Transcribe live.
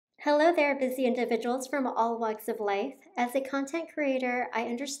Hello there, busy individuals from all walks of life. As a content creator, I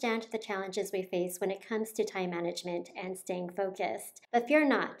understand the challenges we face when it comes to time management and staying focused. But fear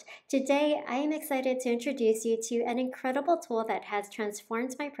not. Today, I am excited to introduce you to an incredible tool that has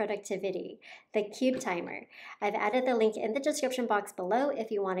transformed my productivity, the Cube Timer. I've added the link in the description box below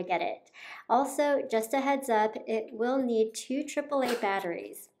if you want to get it. Also, just a heads up, it will need two AAA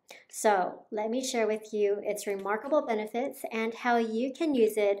batteries. So, let me share with you its remarkable benefits and how you can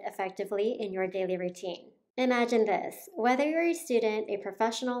use it effectively in your daily routine. Imagine this: whether you're a student, a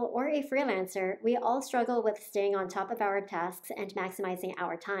professional, or a freelancer, we all struggle with staying on top of our tasks and maximizing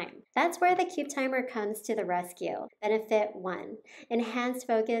our time. That's where the Cube Timer comes to the rescue. Benefit 1: enhanced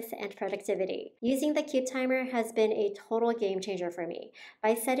focus and productivity. Using the Cube Timer has been a total game changer for me.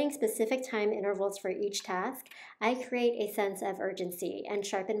 By setting specific time intervals for each task, I create a sense of urgency and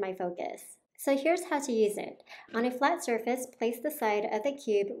sharpen my focus. So here's how to use it. On a flat surface, place the side of the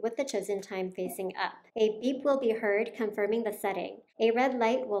cube with the chosen time facing up. A beep will be heard confirming the setting. A red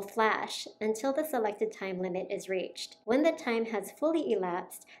light will flash until the selected time limit is reached. When the time has fully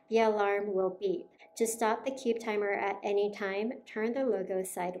elapsed, the alarm will beep. To stop the cube timer at any time, turn the logo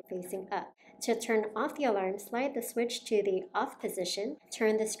side facing up. To turn off the alarm, slide the switch to the off position,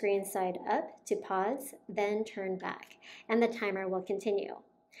 turn the screen side up to pause, then turn back, and the timer will continue.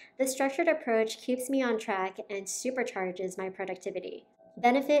 This structured approach keeps me on track and supercharges my productivity.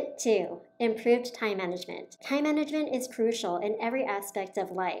 Benefit 2: improved time management. Time management is crucial in every aspect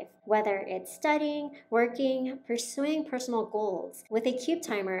of life, whether it's studying, working, pursuing personal goals. With a Cube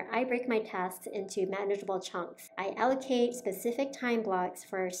Timer, I break my tasks into manageable chunks. I allocate specific time blocks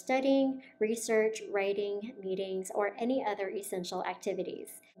for studying, research, writing, meetings, or any other essential activities.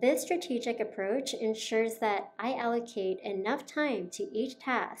 This strategic approach ensures that I allocate enough time to each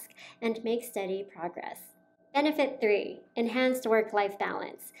task and make steady progress. Benefit 3: enhanced work-life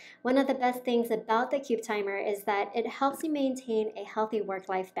balance. One of the best things about the Cube Timer is that it helps me maintain a healthy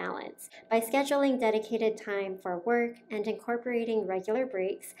work-life balance. By scheduling dedicated time for work and incorporating regular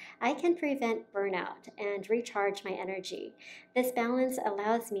breaks, I can prevent burnout and recharge my energy. This balance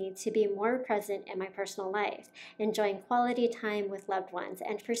allows me to be more present in my personal life, enjoying quality time with loved ones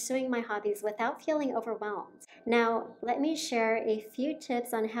and pursuing my hobbies without feeling overwhelmed. Now, let me share a few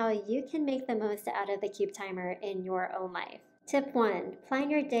tips on how you can make the most out of the Cube Timer in your own life. Tip 1: plan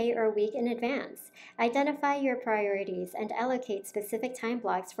your day or week in advance. Identify your priorities and allocate specific time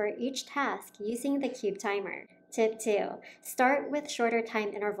blocks for each task using the Cube Timer. Tip 2: start with shorter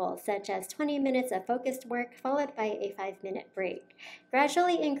time intervals, such as 20 minutes of focused work followed by a 5-minute break.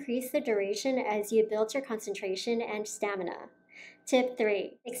 Gradually increase the duration as you build your concentration and stamina. Tip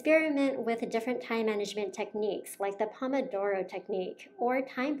 3: experiment with different time management techniques like the Pomodoro technique or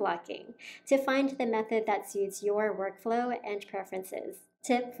time blocking to find the method that suits your workflow and preferences.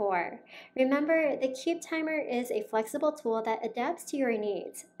 Tip 4: remember, the Cube Timer is a flexible tool that adapts to your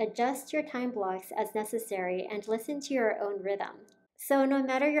needs. Adjust your time blocks as necessary and listen to your own rhythm. So no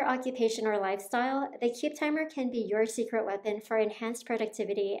matter your occupation or lifestyle, the Cube Timer can be your secret weapon for enhanced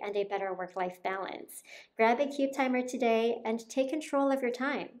productivity and a better work-life balance. Grab a Cube Timer today and take control of your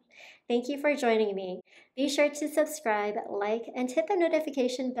time. Thank you for joining me. Be sure to subscribe, like, and hit the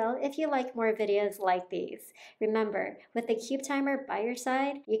notification bell if you like more videos like these. Remember, with the Cube Timer by your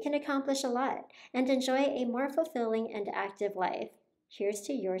side, you can accomplish a lot and enjoy a more fulfilling and active life. Here's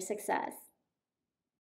to your success.